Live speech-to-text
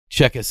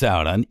Check us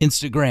out on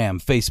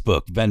Instagram,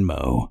 Facebook,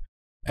 Venmo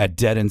at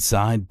Dead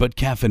Inside But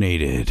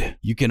Caffeinated.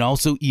 You can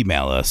also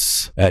email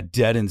us at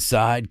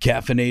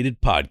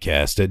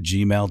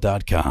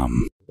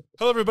deadinsidecaffeinatedpodcast@gmail.com.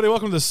 Hello, everybody.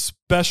 Welcome to the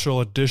special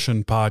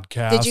edition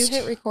podcast. Did you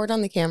hit record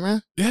on the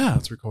camera? Yeah,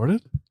 it's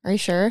recorded. Are you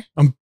sure?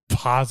 I'm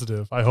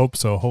positive. I hope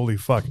so. Holy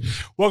fuck.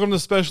 Welcome to the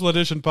special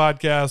edition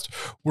podcast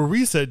where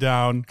we sit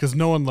down because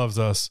no one loves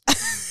us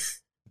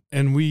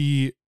and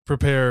we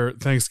prepare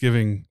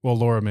Thanksgiving. Well,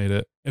 Laura made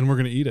it and we're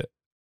going to eat it.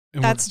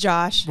 And That's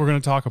Josh. We're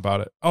going to talk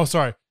about it. Oh,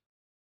 sorry.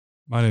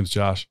 My name's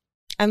Josh.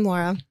 I'm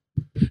Laura.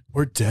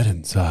 We're dead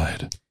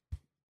inside.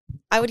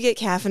 I would get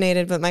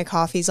caffeinated, but my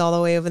coffee's all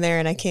the way over there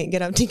and I can't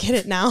get up to get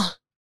it now.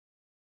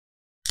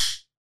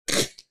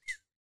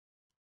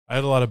 I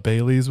had a lot of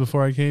Baileys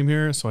before I came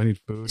here, so I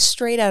need food.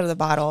 Straight out of the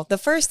bottle. The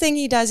first thing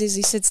he does is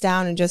he sits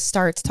down and just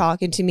starts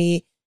talking to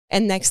me.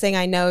 And next thing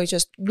I know, he's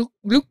just gloop,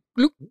 gloop,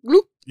 gloop,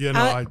 gloop. Yeah,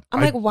 no,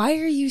 I'm like, why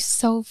are you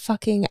so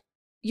fucking...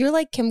 You're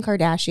like Kim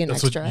Kardashian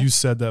that's extra. What you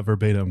said that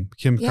verbatim.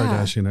 Kim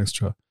Kardashian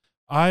extra.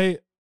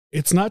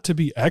 It's not to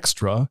be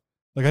extra.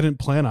 Like I didn't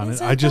plan on it.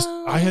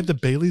 I had the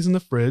Baileys in the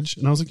fridge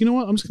and I was like, you know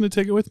what? I'm just going to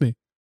take it with me.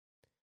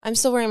 I'm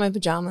still wearing my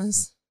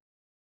pajamas.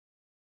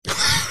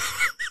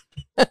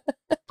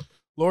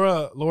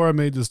 Laura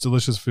made this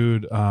delicious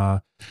food.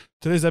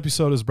 Today's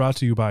episode is brought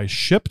to you by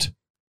Shipt.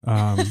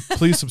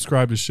 Please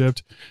subscribe to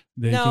Shipt.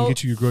 They can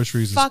get you your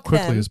groceries as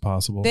quickly as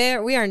possible.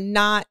 We are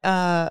not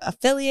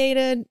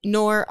affiliated,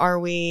 nor are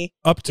we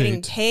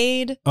getting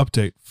paid.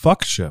 Update.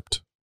 Fuck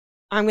Shipt.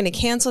 I'm going to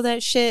cancel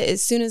that shit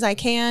as soon as I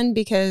can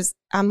because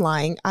I'm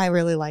lying. I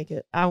really like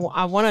it. I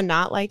want to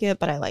not like it,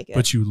 but I like it.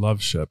 But you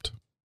love Shipt.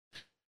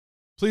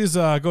 Please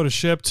go to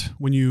Shipt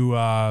when you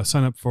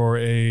sign up for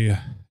a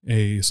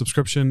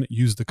subscription.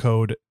 Use the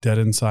code Dead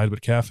Inside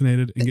But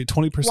Caffeinated and get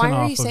 20% off of your annual.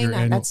 Why are you saying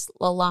that? That's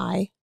a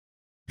lie.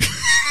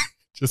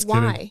 Just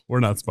Why? Kidding. We're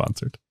not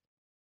sponsored.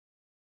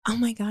 Oh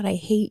my God, I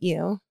hate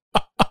you.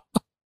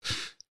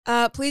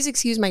 Please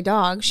excuse my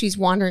dog. She's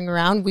wandering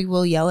around. We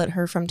will yell at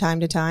her from time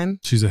to time.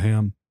 She's a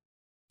ham.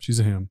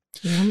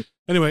 Yeah.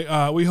 Anyway,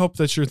 we hope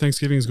that your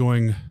Thanksgiving is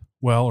going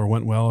well or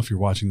went well if you're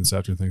watching this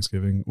after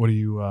Thanksgiving. What do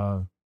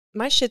you...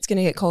 My shit's going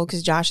to get cold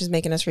because Josh is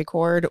making us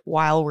record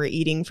while we're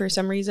eating for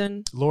some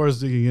reason. Laura's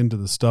digging into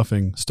the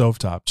stuffing,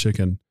 stovetop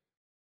chicken.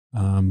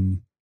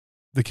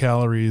 The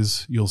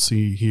calories you'll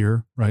see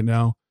here right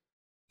now.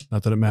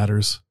 Not that it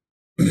matters.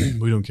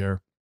 We don't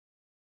care.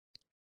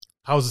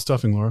 How's the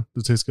stuffing, Laura?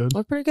 Does it taste good?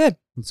 Look pretty good.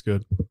 It's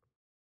good.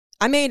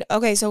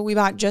 So we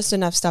bought just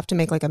enough stuff to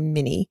make like a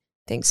mini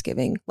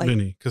Thanksgiving.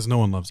 Mini, because no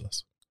one loves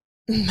us.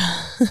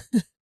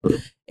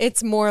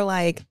 It's more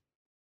like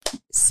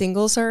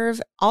single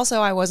serve. Also,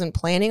 I wasn't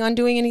planning on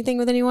doing anything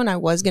with anyone. I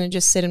was going to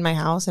just sit in my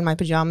house in my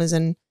pajamas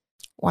and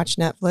watch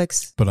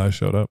Netflix. But I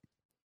showed up.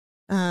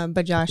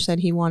 But Josh said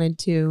he wanted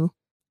to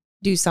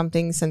do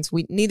something since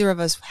neither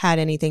of us had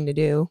anything to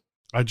do.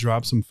 I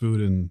dropped some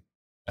food and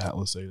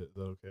Atlas ate it. Is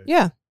that okay?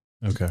 Yeah.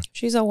 Okay.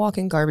 She's a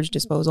walking garbage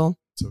disposal.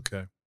 It's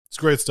okay. It's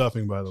great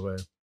stuffing, by the way.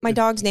 My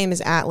dog's name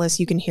is Atlas.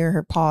 You can hear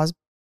her paws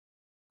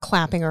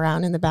clapping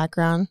around in the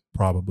background.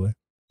 Probably.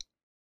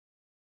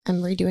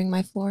 I'm redoing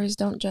my floors.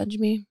 Don't judge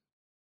me.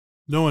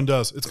 No one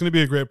does. It's going to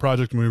be a great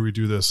project when we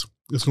redo this.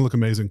 It's going to look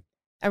amazing.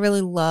 I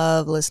really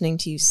love listening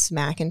to you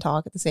smack and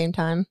talk at the same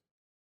time.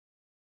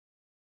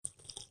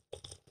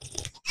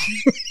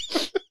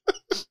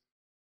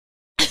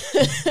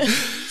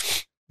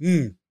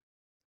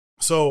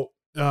 So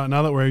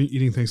now that we're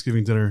eating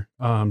Thanksgiving dinner,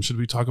 should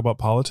we talk about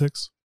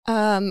politics?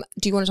 Do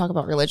you want to talk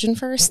about religion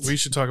first? We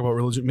should talk about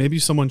religion. Maybe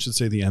someone should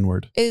say the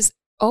N-word.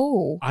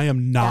 I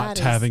am not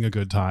having a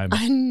good time.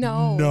 I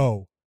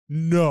know.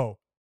 No,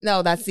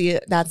 that's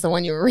the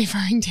one you were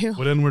referring to.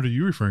 What N-word are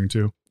you referring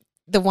to?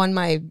 The one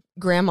my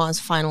grandma's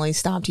finally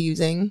stopped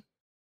using.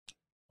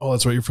 Oh,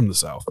 that's right. You're from the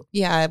South.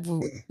 Yeah,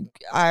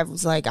 I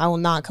was like, I will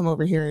not come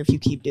over here if you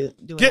keep doing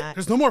that.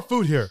 There's no more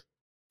food here.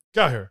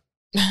 Get out here.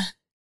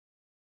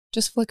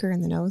 Just flick her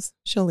in the nose.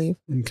 She'll leave.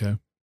 Okay.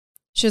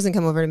 She doesn't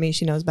come over to me.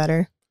 She knows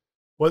better.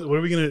 What are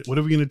we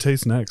gonna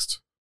taste next?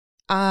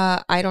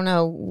 I don't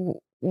know.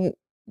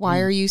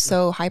 Why are you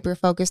so hyper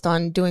focused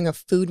on doing a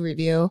food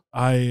review?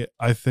 I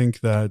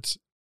think that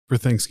for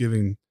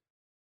Thanksgiving,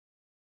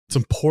 it's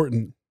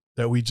important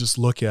that we just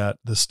look at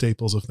the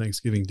staples of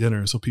Thanksgiving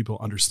dinner so people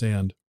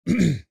understand.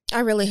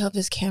 I really hope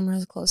this camera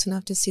is close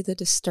enough to see the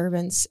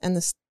disturbance and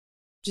the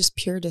just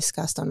pure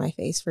disgust on my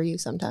face for you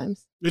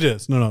sometimes. It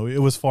is. No, it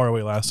was far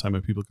away last time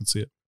and people could see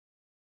it.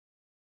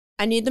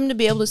 I need them to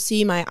be able to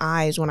see my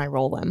eyes when I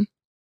roll them.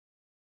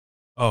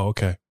 Oh,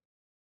 okay.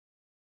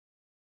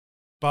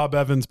 Bob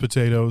Evans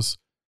potatoes,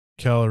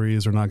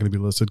 calories are not going to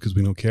be listed because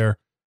we don't care.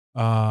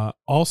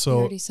 Also, you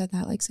already said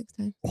that like 6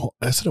 times. Well,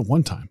 I said it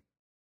one time.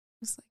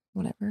 It's like,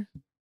 whatever.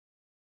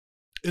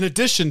 In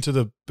addition to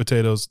the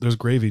potatoes, there's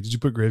gravy. Did you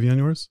put gravy on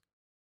yours?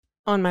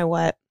 On my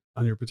what?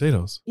 On your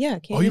potatoes. Yeah.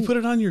 You put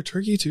it on your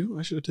turkey too?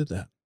 I should have did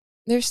that.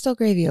 There's still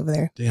gravy over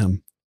there.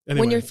 Damn.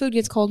 Anyway, when your food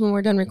gets cold when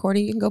we're done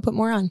recording, you can go put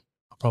more on.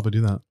 I'll probably do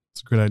that.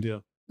 It's a great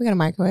idea. We got a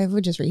microwave.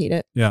 We just reheat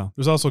it. Yeah.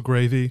 There's also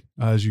gravy,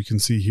 as you can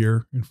see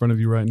here in front of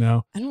you right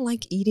now. I don't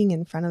like eating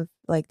in front of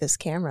like this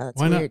camera.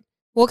 That's Why not? weird.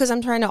 Well, because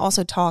I'm trying to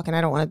also talk and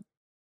I don't want to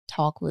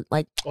talk with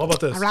like. All about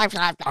this.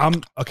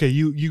 Okay,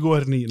 you go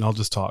ahead and eat and I'll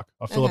just talk.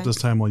 I'll fill up Okay. this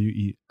time while you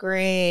eat.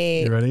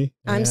 Great. You ready?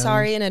 I'm And-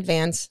 sorry in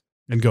advance.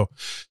 And go.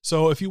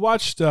 So if you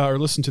watched or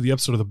listened to the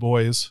episode of The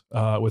Boys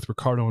with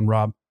Ricardo and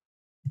Rob,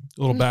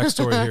 a little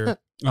backstory here.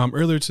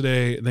 Earlier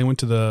today, they went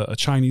to a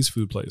Chinese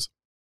food place.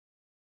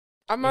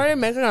 I'm already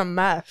making a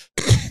mess.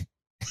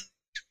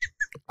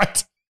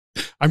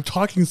 I'm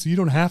talking so you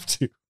don't have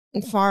to.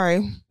 I'm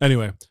sorry.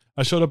 Anyway,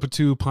 I showed up with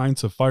 2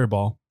 pints of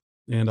Fireball,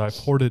 and I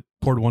poured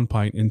 1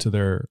 pint into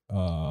their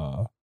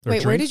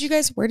Wait, where did you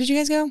guys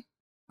go?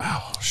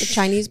 Oh, The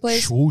Chinese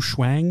place? Shu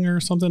Shuang or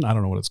something? I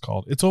don't know what it's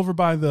called. It's over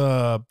by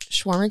the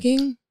Shawarma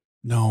King?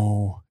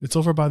 No, it's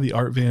over by the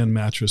Art Van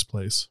mattress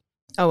place.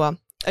 Oh, well.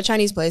 A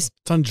Chinese place.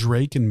 It's on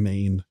Drake and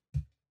Maine.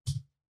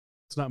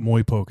 It's not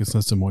Moy Poke. It's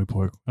not the Moy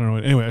Poke. I don't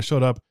know. Anyway, I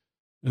showed up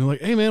and they're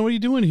like, "Hey man, what are you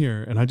doing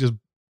here?" And I just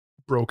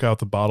broke out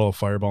the bottle of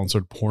Fireball and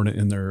started pouring it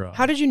in there.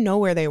 How did you know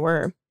where they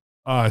were?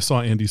 I saw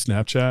Andy's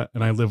Snapchat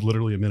and I live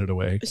literally a minute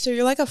away. So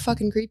you're like a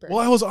fucking creeper. Well,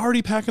 I was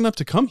already packing up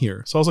to come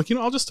here. So I was like,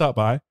 I'll just stop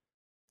by. I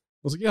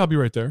was like, yeah, I'll be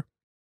right there.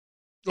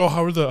 Oh,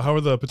 how are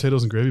the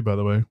potatoes and gravy, by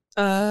the way?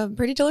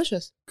 Pretty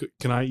delicious.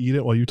 Can I eat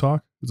it while you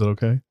talk? Is that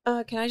okay?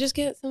 Can I just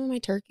get some of my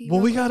turkey? Well,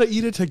 real we quick? got to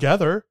eat it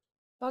together.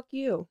 Fuck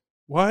you.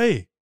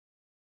 Why?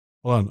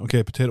 Hold on.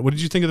 Okay, potato. What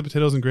did you think of the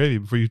potatoes and gravy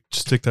before you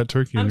stick that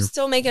turkey in I'm your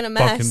still making a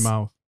mess. fucking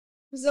mouth?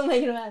 I'm still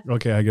making a mess.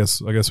 Okay, I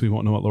guess we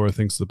won't know what Laura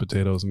thinks of the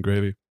potatoes and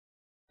gravy.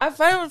 I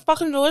find it was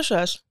fucking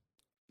delicious.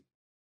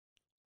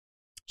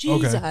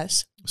 Jesus. Okay.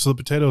 So the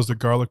potatoes, the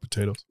garlic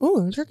potatoes.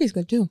 Ooh, the turkey's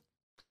good too.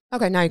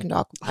 Okay, now you can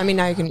talk. I mean,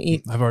 now you can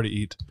eat. I've already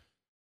eat.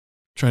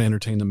 Trying to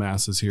entertain the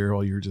masses here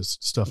while you're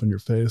just stuffing your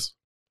face.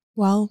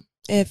 Well,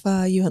 if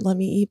you had let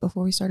me eat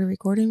before we started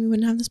recording, we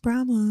wouldn't have this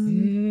problem.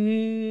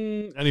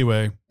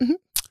 Anyway, Mhm.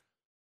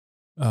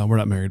 We're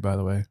not married, by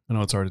the way. I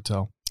know it's hard to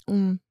tell.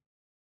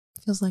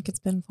 Feels like it's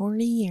been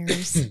 40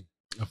 years.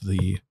 I've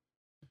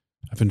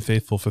been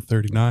faithful for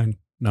 39.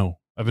 No,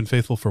 I've been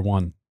faithful for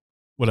 1.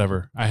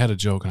 Whatever. I had a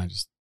joke and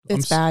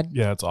It's bad.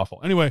 Yeah, it's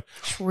awful. Anyway,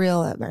 It's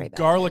real very bad.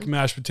 garlic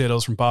mashed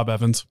potatoes from Bob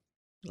Evans.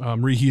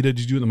 Reheated.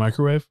 Did you do it in the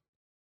microwave?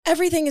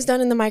 Everything is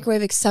done in the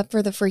microwave except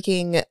for the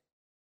freaking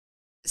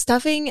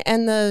stuffing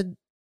and the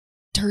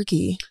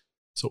turkey.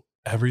 So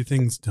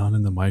everything's done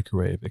in the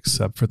microwave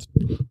except for the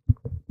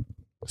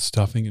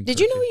stuffing and Did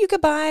you turkey. know you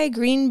could buy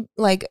green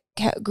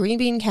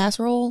bean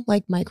casserole,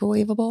 like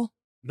microwavable?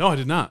 No, I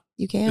did not.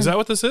 You can. Is that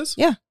what this is?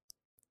 Yeah.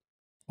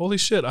 Holy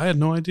shit. I had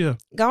no idea.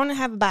 Go on and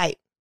have a bite.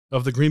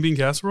 Of the green bean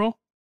casserole?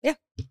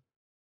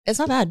 It's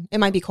not bad. It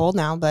might be cold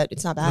now, but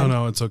it's not bad.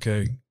 No, it's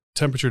okay.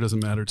 Temperature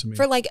doesn't matter to me.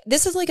 For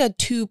this is like a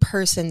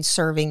 2-person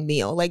serving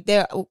meal. Like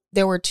there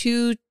were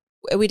 2.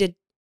 We did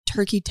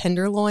turkey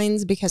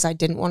tenderloins because I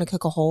didn't want to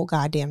cook a whole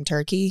goddamn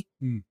turkey.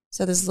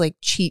 So this is like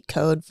cheat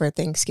code for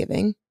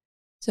Thanksgiving.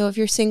 So if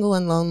you're single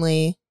and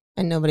lonely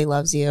and nobody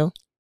loves you,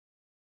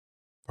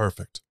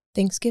 Perfect.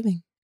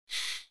 Thanksgiving.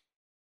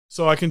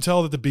 So I can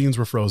tell that the beans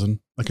were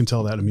frozen. I can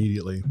tell that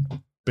immediately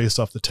based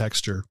off the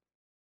texture.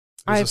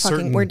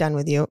 We're done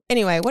with you.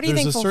 Anyway, what are you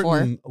There's a thankful for?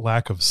 certain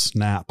lack of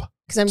snap.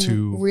 Because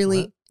I'm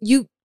really,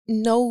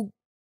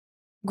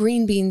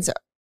 green beans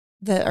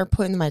that are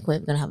put in the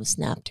microwave are going to have a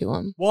snap to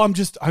them. Well,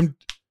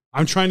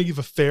 I'm trying to give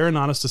a fair and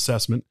honest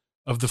assessment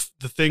of the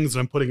things that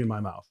I'm putting in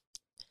my mouth.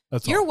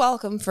 That's You're all.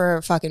 welcome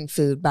for fucking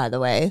food, by the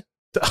way.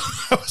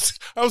 I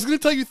was going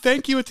to tell you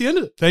thank you at the end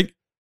of it.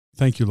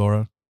 Thank you,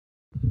 Laura.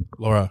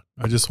 Laura,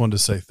 I just wanted to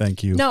say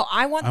thank you. No,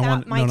 I want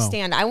that mic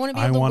stand. I want to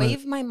be able to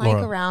wave my mic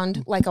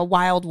around like a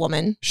wild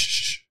woman.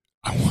 Shh.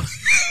 I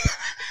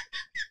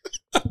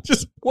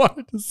just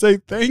wanted to say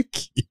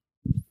thank you.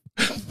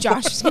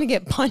 Josh is going to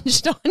get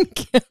punched on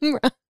camera.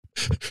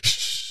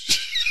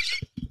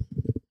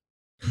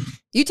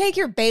 You take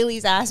your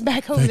Bailey's ass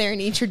back over there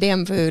and eat your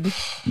damn food.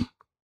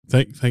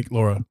 Thank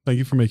Laura. Thank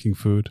you for making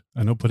food.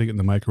 I know putting it in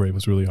the microwave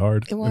was really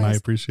hard, It was. and I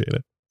appreciate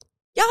it.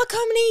 Y'all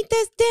come and eat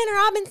this dinner.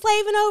 I've been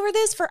slaving over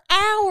this for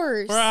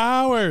hours. For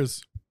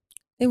hours.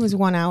 It was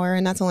 1 hour,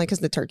 and that's only because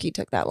the turkey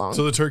took that long.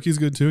 So the turkey's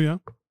good too, yeah?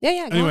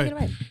 yeah. Go Anyway. on, get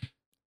away.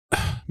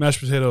 Mashed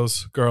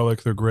potatoes,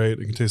 garlic, they're great.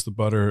 You can taste the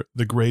butter.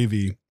 The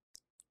gravy.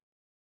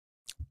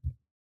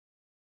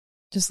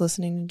 Just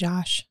listening to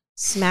Josh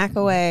smack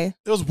away.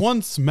 It was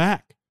one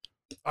smack.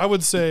 I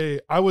would say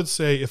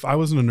if I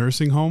was in a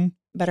nursing home,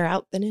 Better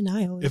out than in,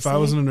 I always if say. I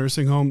was in a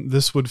nursing home,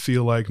 this would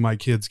feel like my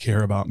kids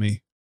care about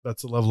me.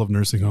 That's the level of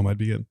nursing home I'd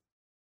be in.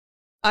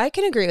 I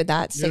can agree with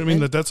that You know what I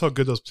statement. mean? That's how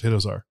good those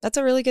potatoes are. That's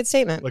a really good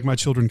statement. Like my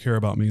children care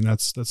about me, and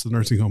that's the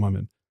nursing home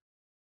I'm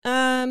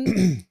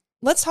in.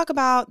 Let's talk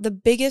about the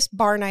biggest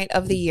bar night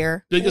of the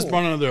year. Biggest Ooh,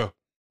 one of there.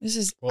 This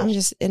is, Whoa. I'm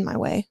just in my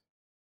way.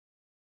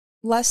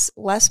 Less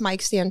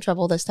mic stand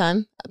trouble this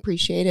time.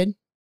 Appreciated.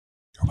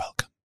 You're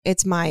welcome.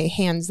 It's my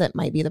hands that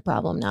might be the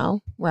problem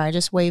now, where I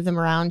just wave them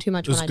around too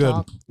much That's when I good.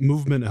 talk.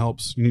 Movement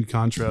helps. You need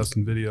contrast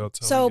in video. It's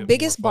how we So get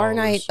biggest more bar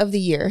night followers. of the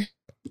year.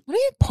 What are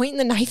you pointing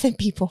the knife at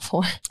people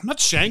for? I'm not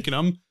shanking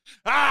them.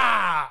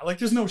 Like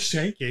there's no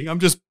shanking. I'm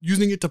just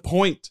using it to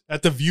point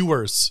at the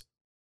viewers.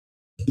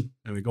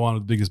 And we go on to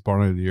the biggest bar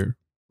night of the year.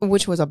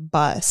 Which was a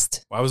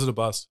bust. Why was it a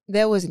bust?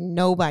 There was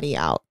nobody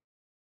out.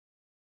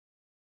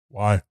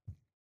 Why?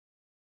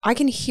 I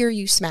can hear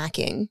you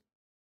smacking.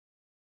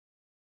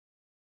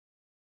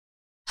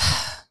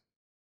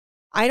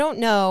 I don't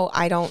know.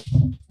 I don't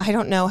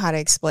know how to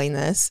explain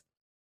this.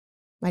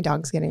 My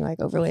dog's getting like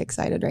overly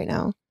excited right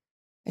now.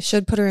 I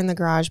should put her in the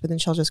garage, but then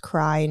she'll just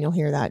cry and you'll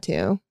hear that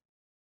too.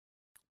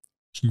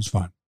 She's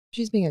fine.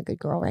 She's being a good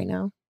girl right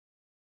now.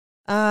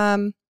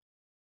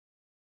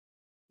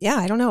 Yeah,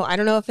 I don't know. I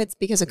don't know if it's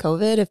because of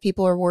COVID, if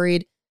people are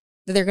worried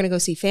that they're going to go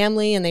see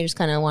family and they just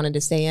kind of wanted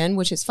to stay in,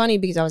 which is funny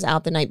because I was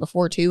out the night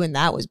before too, and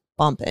that was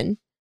bumping.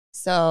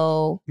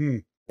 So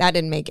that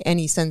didn't make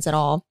any sense at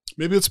all.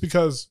 Maybe it's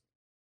because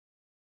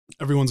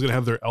everyone's going to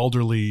have their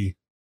elderly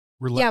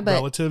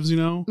relatives, you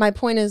know? My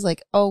point is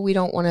like, oh, we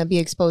don't want to be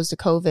exposed to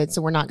COVID,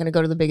 so we're not going to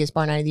go to the biggest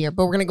bar night of the year,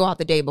 but we're going to go out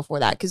the day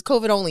before that because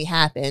COVID only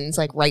happens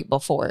like right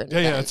before.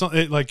 Yeah. It's not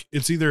like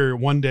it's either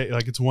one day,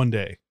 like it's one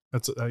day.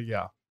 That's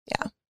yeah.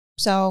 Yeah.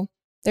 So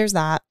there's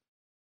that.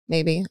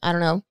 Maybe. I don't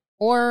know.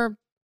 Or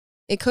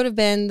it could have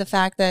been the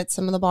fact that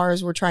some of the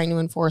bars were trying to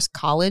enforce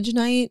college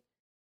night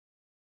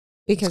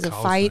because of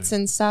fights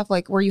and stuff,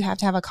 like where you have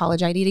to have a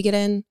college ID to get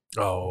in.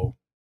 Oh.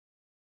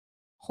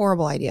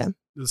 Horrible idea.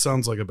 It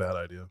sounds like a bad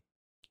idea.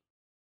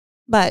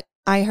 But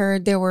I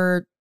heard there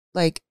were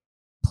like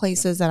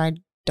places that I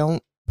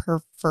don't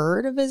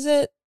prefer to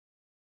visit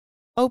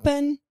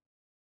open.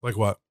 Like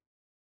what?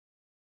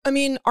 I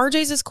mean,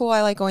 RJ's is cool.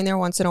 I like going there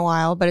once in a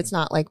while, but it's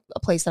not like a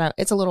place that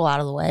it's a little out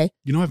of the way.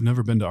 You know, I've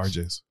never been to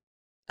RJ's.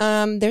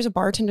 There's a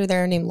bartender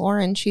there named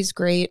Lauren. She's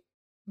great,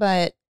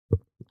 but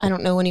I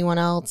don't know anyone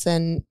else.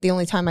 And the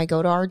only time I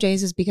go to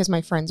RJ's is because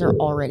my friends are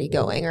already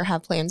going or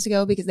have plans to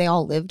go because they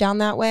all live down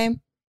that way.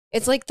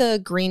 It's like the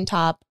green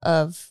top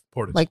of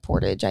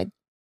Portage,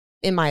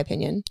 in my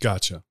opinion.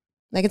 Gotcha.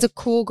 Like it's a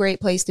cool, great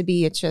place to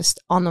be. It's just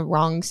on the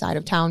wrong side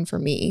of town for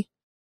me.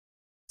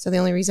 So the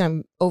only reason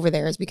I'm over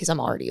there is because I'm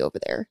already over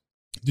there.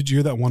 Did you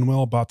hear that One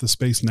Well bought the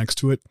space next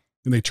to it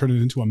and they turned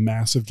it into a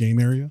massive game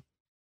area?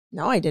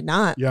 No, I did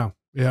not. Yeah.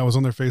 I was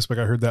on their Facebook.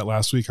 I heard that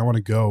last week. I want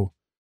to go.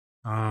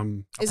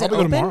 I'll is it probably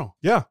open? Go tomorrow.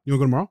 Yeah. You want to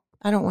go tomorrow?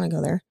 I don't want to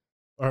go there.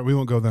 All right. We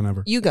won't go then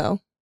ever. You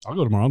go. I'll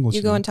go tomorrow.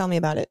 You go and tell me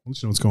about it.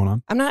 Let you know what's going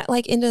on. I'm not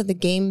like into the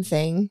game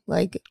thing.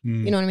 Like,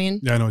 you know what I mean?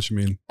 Yeah, I know what you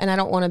mean. And I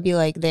don't want to be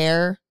like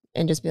there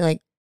and just be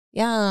like,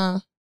 yeah,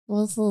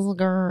 this is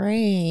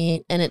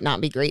great. And it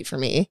not be great for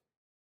me.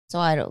 So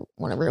I don't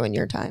want to ruin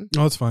your time.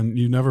 No, it's fine.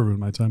 You never ruin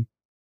my time.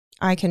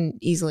 I can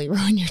easily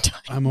ruin your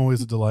time. I'm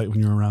always a delight when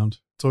you're around.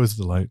 It's always a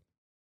delight.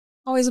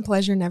 Always a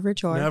pleasure, never a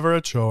chore. Never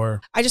a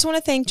chore. I just want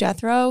to thank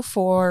Jethro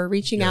for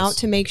reaching out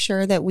to make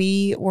sure that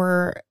we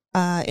were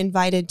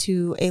invited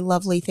to a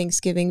lovely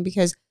Thanksgiving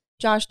because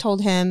Josh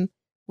told him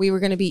we were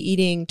going to be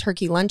eating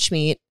turkey lunch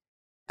meat,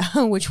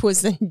 which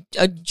was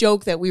a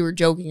joke that we were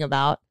joking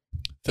about.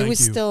 It was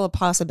still a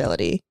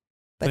possibility.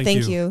 But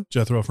thank you,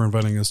 Jethro, for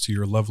inviting us to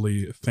your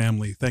lovely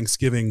family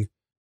Thanksgiving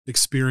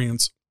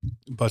experience.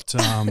 But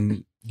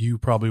you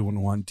probably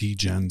wouldn't want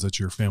D-gens at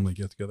your family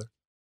get-together.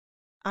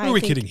 Who are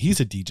we kidding? He's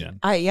a D-gen.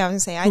 I was going to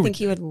say, I think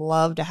he would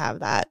love to have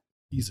that.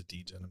 He's a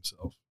D-gen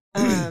himself.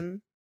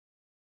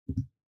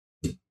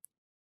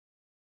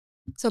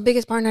 So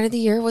biggest bar night of the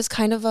year was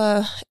kind of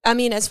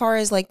as far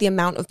as like the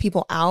amount of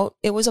people out,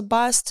 it was a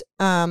bust.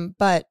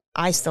 But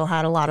I still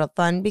had a lot of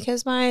fun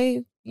because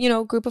my,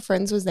 group of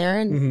friends was there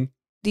and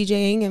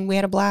DJing and we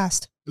had a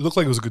blast. It looked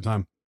like it was a good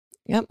time.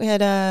 Yep. We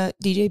had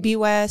DJ B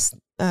West,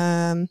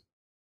 DJ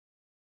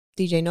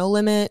No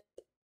Limit,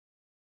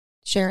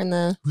 sharing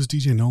the... Who's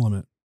DJ No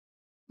Limit?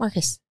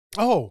 Marcus.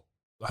 Oh,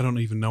 I don't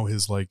even know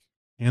his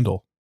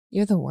handle.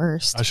 You're the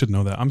worst. I should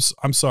know that.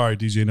 I'm sorry,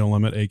 DJ No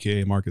Limit,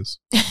 aka Marcus.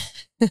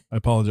 I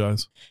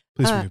apologize.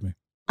 Please forgive me.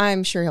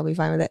 I'm sure he'll be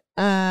fine with it.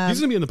 He's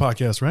gonna be in the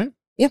podcast, right?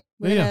 Yep.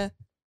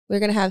 We're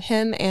gonna have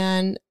him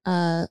and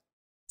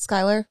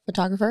Skylar,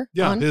 photographer.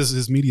 Yeah, on.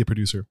 his media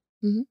producer.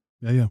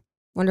 Mm-hmm. Yeah.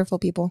 Wonderful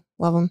people.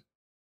 Love them.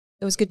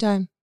 It was a good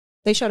time.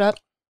 They showed up.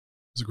 It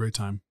was a great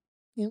time.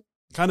 Yep.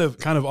 Kind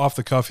of off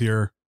the cuff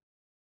here.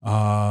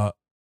 What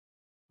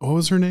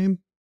was her name?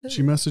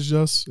 She messaged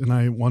us and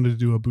I wanted to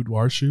do a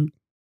boudoir shoot.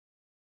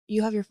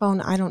 You have your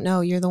phone. I don't know.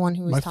 You're the one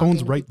who was My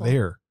phone's right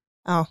there.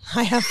 Oh,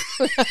 I have.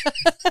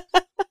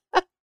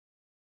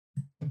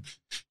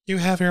 You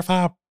have your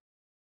phone.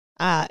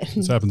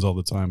 This happens all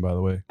the time, by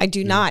the way. I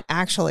do not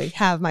actually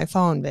have my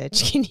phone,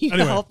 bitch. Can you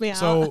help me out?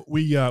 So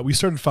we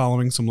started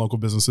following some local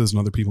businesses and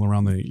other people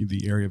around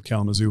the area of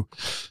Kalamazoo.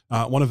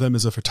 One of them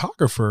is a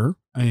photographer,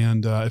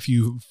 and if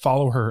you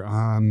follow her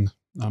on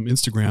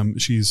Instagram,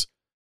 she's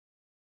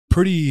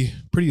pretty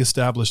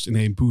established in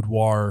a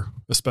boudoir,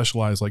 a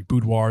specialized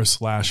boudoir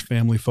 /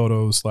 family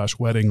photos /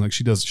 wedding.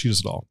 She does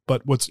it all.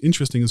 But what's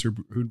interesting is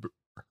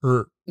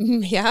her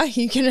yeah,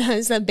 you can.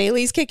 Is that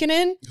Bailey's kicking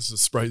in? This is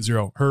Sprite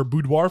Zero. Her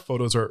boudoir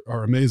photos are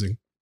amazing.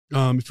 If you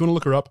want to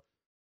look her up,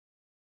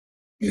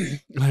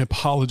 and I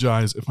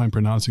apologize if I'm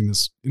pronouncing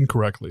this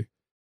incorrectly.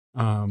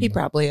 He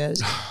probably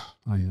is.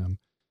 I am.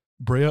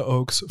 Brea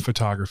Oaks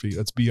Photography.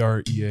 That's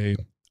BREA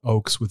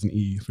Oaks with an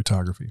E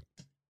photography.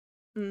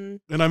 And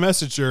I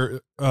messaged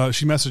her.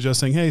 She messaged us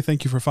saying, "Hey,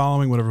 thank you for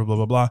following, whatever, blah,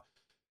 blah, blah."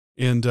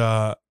 And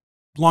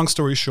long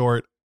story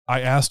short,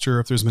 I asked her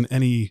if there's been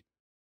any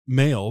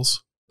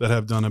males that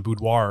have done a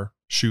boudoir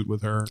shoot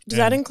with her. Does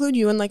that include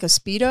you in like a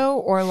Speedo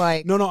or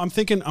like? No, I'm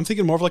thinking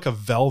more of like a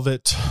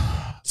velvet.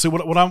 So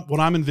what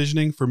I'm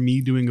envisioning for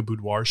me doing a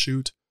boudoir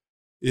shoot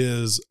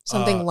is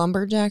something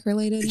lumberjack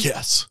related?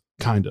 Yes,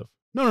 kind of.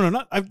 No,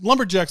 not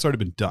lumberjack's already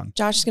been done.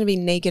 Josh is going to be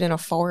naked in a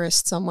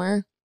forest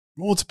somewhere.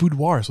 Well, it's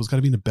boudoir, so it's got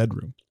to be in a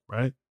bedroom,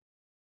 right?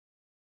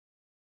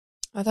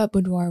 I thought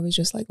boudoir was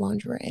just like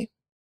lingerie.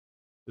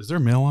 Is there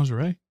male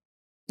lingerie?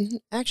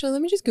 Actually,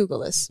 let me just Google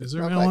this. Is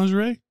there male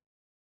lingerie?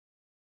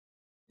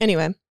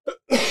 Anyway,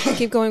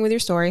 keep going with your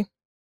story.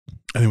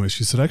 Anyway,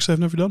 she said, "Actually, I've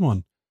never done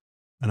one."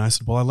 And I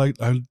said, "Well,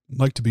 I'd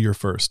like to be your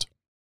first."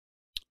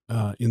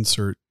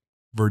 Insert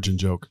virgin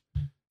joke.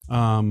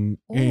 And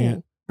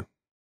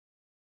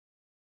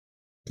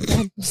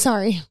I'm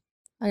sorry.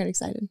 I got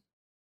excited.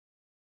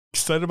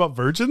 Excited about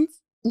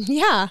virgins?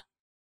 Yeah.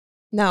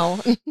 No.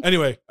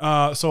 Anyway,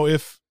 so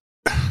if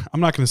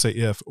I'm not going to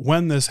say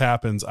when this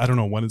happens, I don't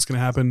know when it's going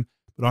to happen,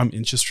 but I'm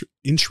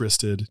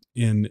interested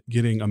in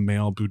getting a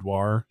male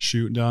boudoir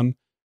shoot done.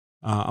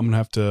 I'm going to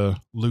have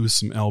to lose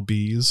some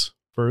lbs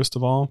first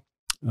of all.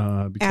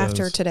 Because,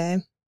 after today.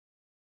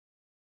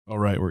 All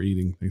right, we're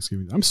eating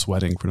Thanksgiving. I'm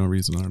sweating for no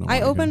reason. I don't know.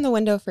 I opened the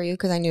window for you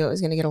because I knew it was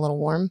going to get a little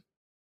warm.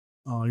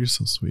 Oh, you're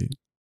so sweet.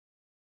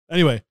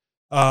 Anyway,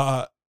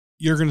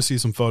 you're going to see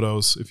some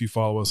photos if you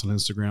follow us on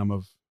Instagram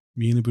of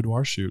me in a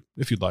boudoir shoot,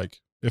 if you'd like.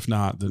 If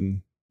not,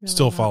 then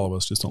still follow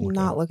us. Just don't look.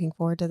 Not looking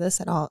forward to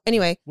this at all.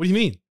 Anyway. What do you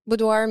mean?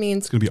 Boudoir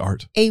means it's going to be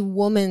art. A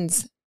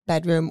woman's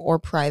bedroom or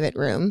private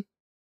room.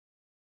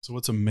 So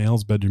what's a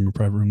male's bedroom or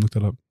private room? Look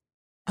that up.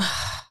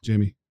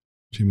 Jamie,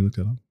 look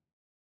that up.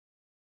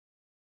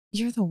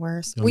 You're the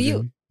worst. Young Will Jamie.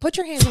 you put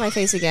your hands on my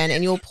face again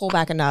and you'll pull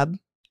back a nub?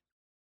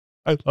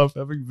 I love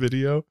having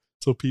video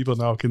so people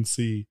now can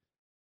see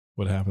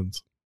what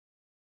happens.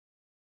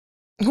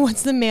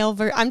 What's the male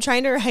I'm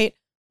trying to write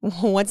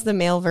what's the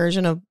male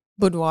version of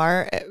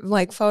boudoir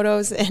like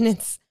photos, and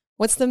it's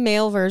what's the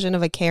male version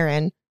of a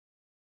Karen?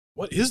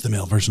 What is the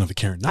male version of a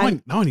Karen?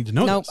 Now I need to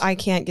know. Nope, this. I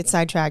can't get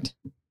sidetracked.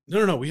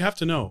 No. We have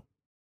to know.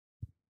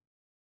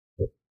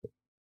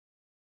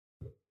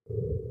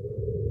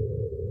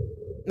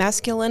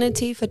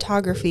 Masculinity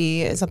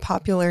photography is a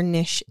popular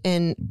niche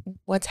in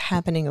what's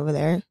happening over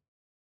there.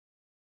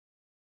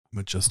 I'm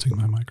adjusting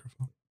my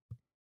microphone.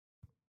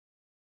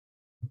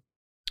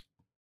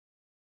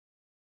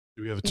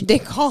 Do we have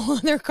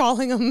They're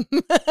calling them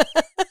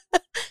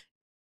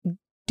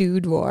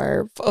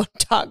boudoir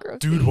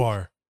photography.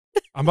 Boudoir.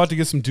 I'm about to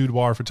get some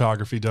boudoir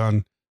photography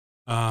done.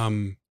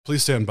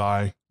 Please stand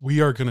by.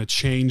 We are going to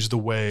change the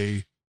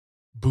way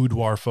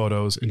boudoir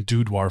photos and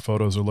doudoir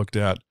photos are looked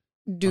at.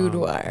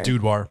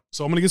 Doudoir.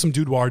 So I'm going to get some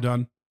doudoir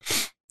done.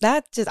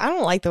 That just, I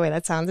don't like the way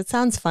that sounds. It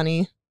sounds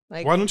funny.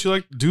 Like, why don't you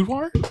like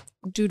doudoir?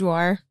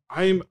 Doudoir.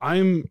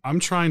 I'm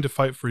trying to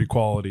fight for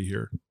equality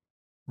here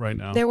right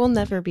now. There will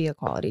never be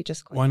equality.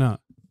 Just why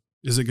not?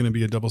 Is it going to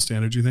be a double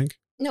standard, you think?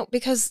 No,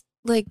 because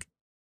like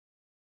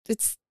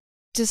it's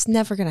just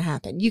never going to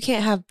happen. You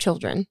can't have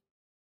children.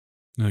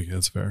 Okay,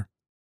 that's fair.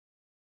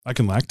 I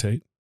can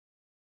lactate.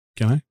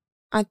 Can I?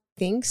 I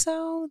think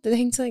so. The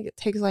thing's like it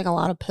takes like a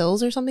lot of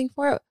pills or something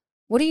for it.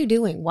 What are you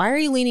doing? Why are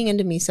you leaning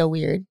into me so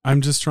weird?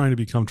 I'm just trying to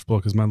be comfortable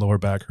because my lower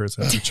back hurts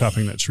after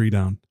chopping that tree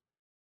down.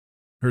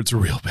 Hurts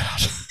real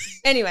bad.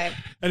 Anyway,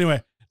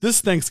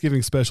 this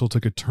Thanksgiving special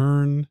took a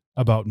turn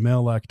about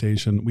male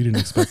lactation. We didn't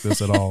expect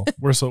this at all.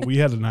 We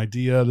had an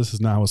idea. This is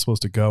not how it's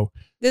supposed to go.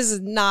 This is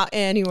not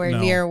anywhere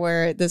near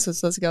where this was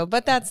supposed to go,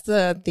 but that's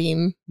the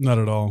theme. Not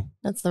at all.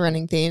 That's the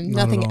running theme.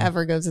 Nothing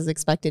ever goes as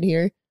expected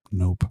here.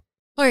 Nope.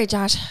 All right,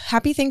 Josh.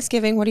 Happy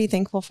Thanksgiving. What are you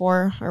thankful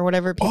for? Or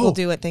whatever people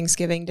do at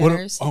Thanksgiving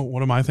dinners.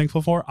 What am I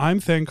thankful for?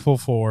 I'm thankful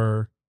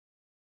for...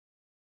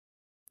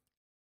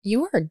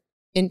 You are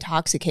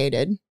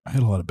intoxicated. I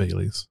had a lot of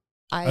Baileys.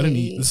 I didn't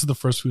eat. This is the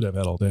first food I've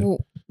had all day.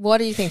 What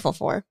are you thankful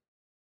for?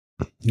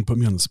 You put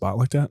me on the spot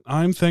like that.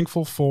 I'm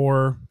thankful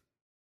for...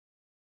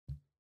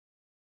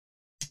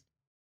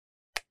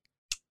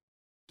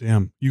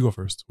 Damn, you go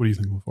first. What are you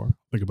thankful for?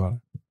 Think about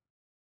it.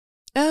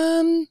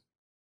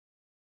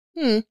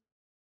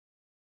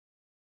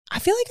 I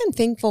feel like I'm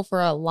thankful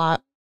for a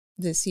lot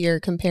this year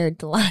compared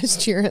to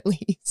last year, at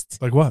least.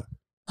 Like what?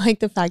 Like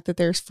the fact that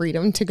there's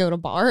freedom to go to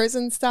bars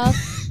and stuff.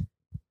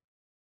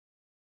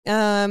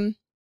 You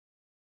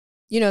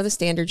know, the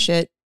standard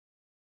shit.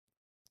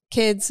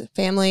 Kids,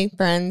 family,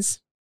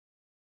 friends.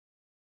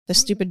 The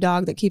stupid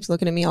dog that keeps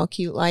looking at me all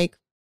cute like.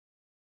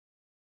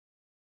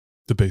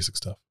 The basic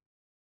stuff.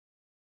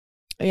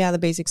 Yeah, the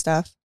basic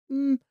stuff.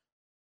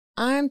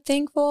 I'm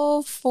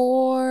thankful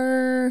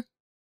for...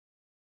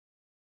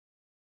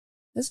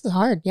 This is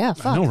hard. Yeah,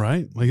 fuck. I know,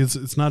 right? Like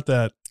it's not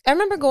that... I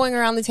remember going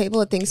around the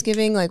table at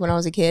Thanksgiving, like when I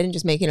was a kid, and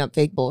just making up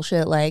fake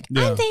bullshit. Like,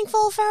 Yeah. I'm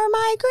thankful for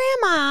my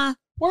grandma.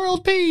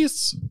 World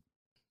peace.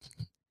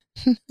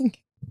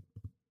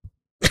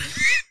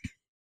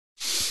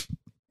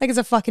 Like it's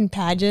a fucking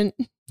pageant.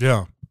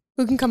 Yeah.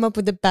 Who can come up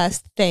with the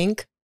best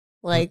thank?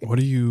 Like, what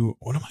am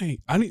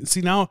I need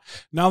see now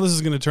this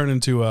is going to turn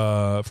into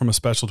from a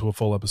special to a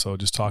full episode,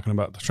 just talking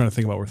about, trying to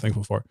think about what we're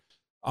thankful for.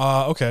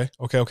 Okay.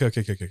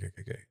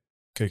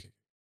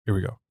 Here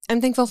we go.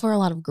 I'm thankful for a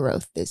lot of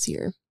growth this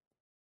year.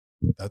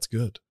 That's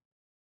good.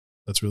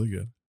 That's really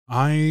good.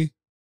 I'm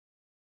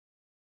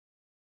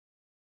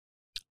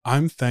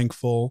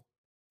thankful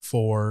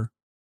for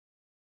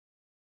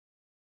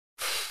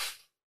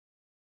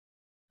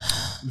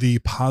the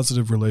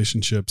positive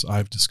relationships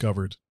I've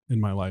discovered in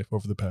my life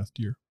over the past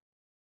year.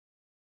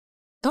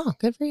 Oh,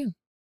 good for you.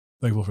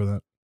 Thankful for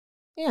that.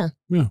 Yeah.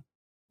 Yeah.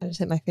 I just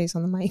hit my face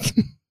on the mic.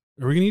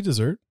 Are we gonna eat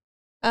dessert?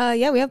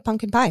 Yeah, we have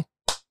pumpkin pie.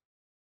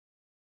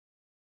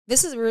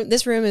 This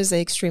room is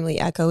extremely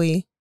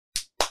echoey.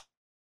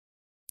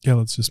 Yeah,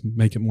 let's just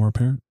make it more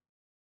apparent.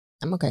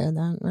 I'm okay with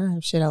that. I don't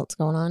have shit else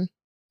going on.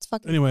 It's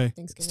fucking Anyway,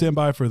 Thanksgiving. stand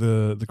by for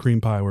the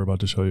cream pie we're about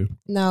to show you.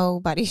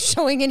 Nobody's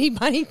showing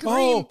anybody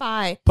cream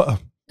pie.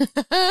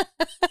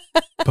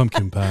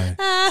 Pumpkin pie.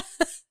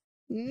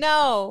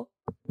 No.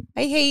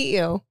 I hate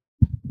you.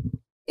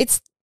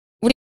 It's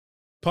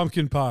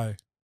Pumpkin pie.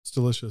 It's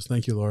delicious.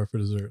 Thank you, Laura, for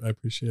dessert. I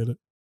appreciate it.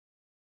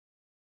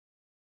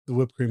 The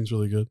whipped cream's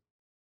really good.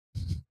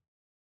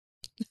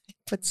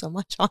 put so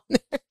much on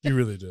there. You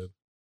really did.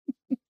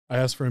 I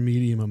asked for a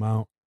medium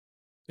amount,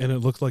 and it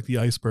looked like the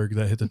iceberg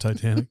that hit the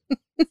Titanic.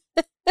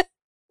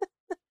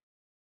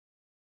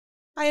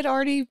 I had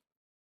already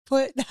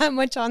put that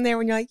much on there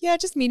when you're like, yeah,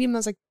 just medium. I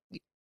was like,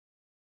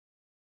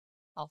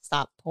 I'll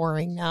stop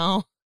pouring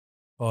now.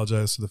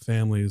 Apologize to the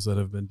families that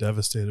have been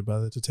devastated by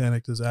the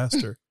Titanic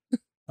disaster.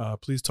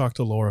 Please talk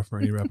to Laura for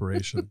any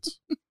reparations.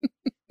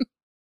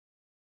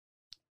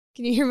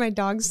 Can you hear my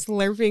dog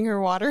slurping her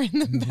water in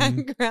the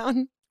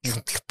background?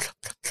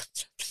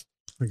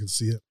 I can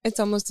see it. It's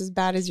almost as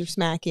bad as you're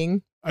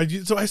smacking.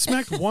 So I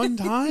smacked one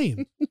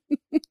time.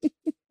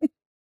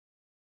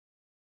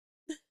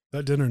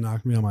 That dinner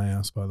knocked me on my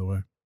ass, by the way.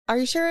 Are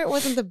you sure it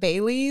wasn't the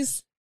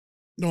Baileys?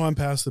 No, I'm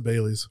past the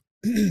Baileys.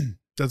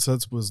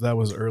 That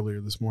was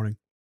earlier this morning.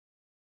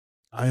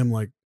 I'm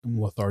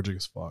lethargic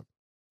as fuck.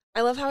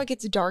 I love how it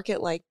gets dark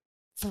at like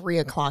 3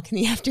 o'clock in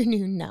the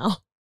afternoon now.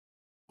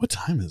 What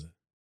time is it?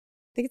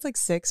 I think it's like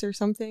 6 or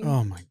something.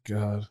 Oh my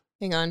God.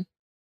 Hang on.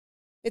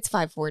 It's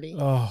 5:40.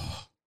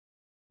 Oh,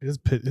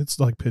 it's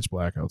like pitch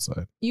black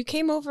outside. You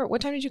came over.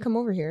 What time did you come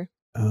over here?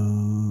 2?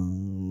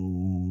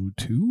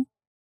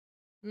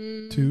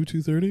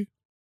 2:30?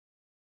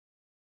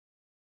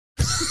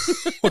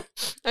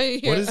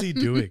 What is he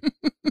doing?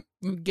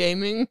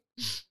 Gaming.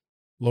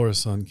 Laura's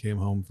son came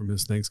home from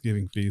his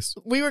Thanksgiving feast.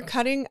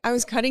 I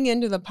was cutting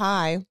into the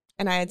pie,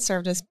 and I had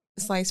served a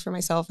slice for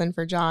myself and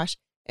for Josh.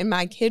 And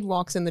my kid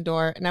walks in the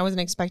door, and I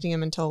wasn't expecting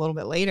him until a little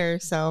bit later.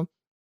 So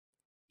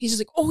he's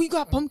just like, "Oh, you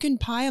got pumpkin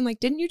pie?" I'm like,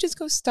 "Didn't you just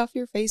go stuff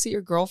your face at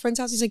your girlfriend's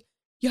house?" He's like,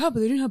 "Yeah, but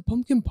they didn't have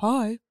pumpkin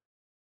pie."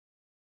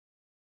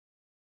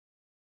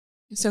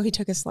 So he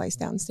took a slice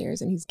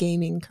downstairs, and he's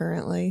gaming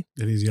currently.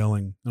 And he's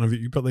yelling. I don't know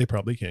if they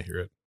probably can't hear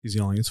it. He's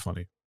yelling. It's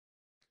funny.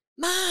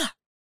 Ma,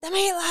 the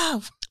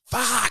meatloaf.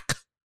 Fuck.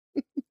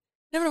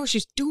 Never know what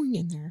she's doing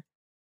in there.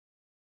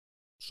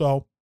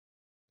 So,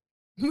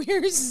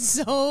 We're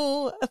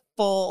so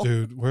full.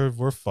 dude,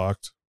 we're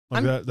fucked.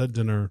 Like that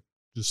dinner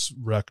just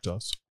wrecked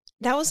us.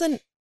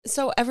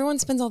 So everyone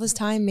spends all this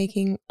time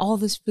making all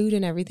this food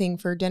and everything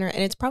for dinner,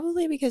 and it's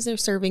probably because they're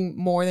serving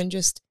more than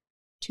just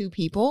 2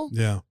 people.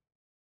 Yeah.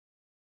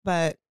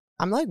 But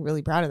I'm like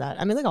really proud of that.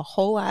 I mean, like a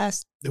whole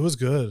ass It was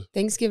good.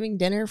 Thanksgiving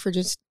dinner for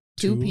just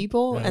 2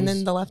 people, yeah, and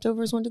then the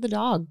leftovers went to the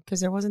dog because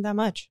there wasn't that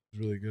much. It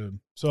was really good.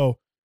 So,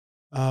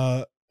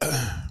 we're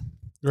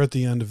at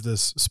the end of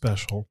this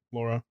special,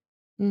 Laura.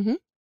 Mm-hmm.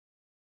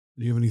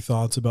 Do you have any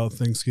thoughts about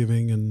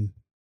Thanksgiving? And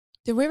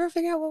Did we ever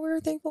figure out what we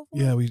were thankful for?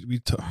 yeah,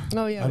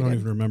 Oh yeah. I don't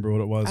even remember what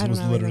it was. I It was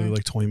don't know literally either.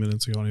 like 20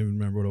 minutes ago. I don't even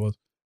remember what it was.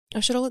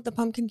 I should have lit the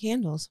pumpkin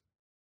candles.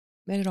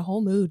 Made it a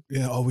whole mood.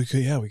 Yeah. Oh, we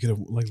could have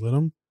like lit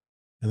them,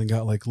 and then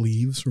got like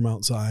leaves from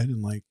outside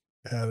and like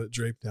had it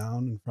draped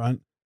down in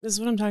front. This is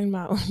what I'm talking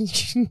about.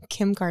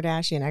 Kim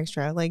Kardashian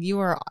extra. Like you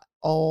are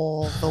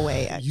all the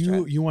way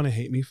extra. You want to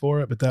hate me for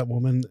it, but that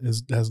woman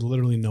has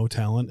literally no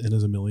talent and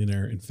is a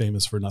millionaire and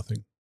famous for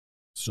nothing.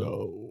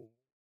 So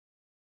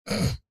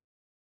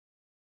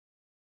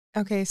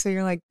Okay, so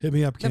you're like hit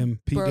me up, Kim.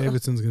 Pete bro-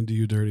 Davidson's gonna do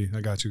you dirty.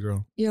 I got you,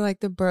 girl. you're like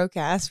the broke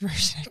ass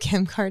version of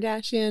Kim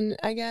Kardashian,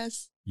 I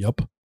guess.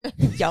 Yup.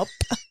 Yup.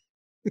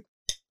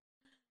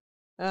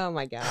 Oh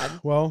my God.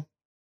 Well,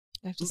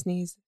 I have to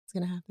sneeze. It's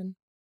gonna happen.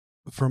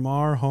 from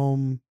our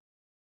home,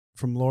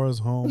 from Laura's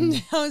home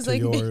I was to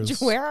like, yours.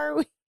 where are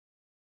we?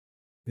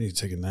 I need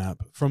to take a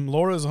nap. From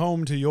Laura's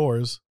home to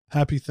yours,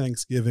 happy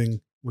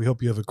Thanksgiving. We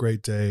hope you have a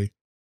great day.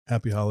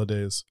 Happy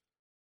holidays.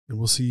 And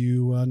we'll see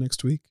you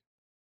next week.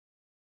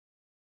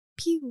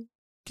 Pew.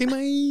 Okay,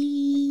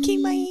 bye.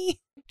 Okay, bye.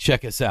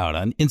 Check us out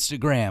on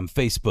Instagram,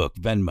 Facebook,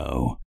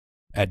 Venmo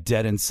at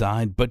Dead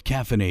Inside But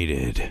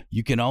Caffeinated.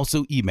 You can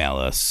also email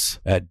us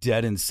at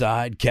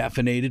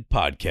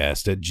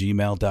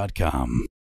deadinsidecaffeinatedpodcast@gmail.com.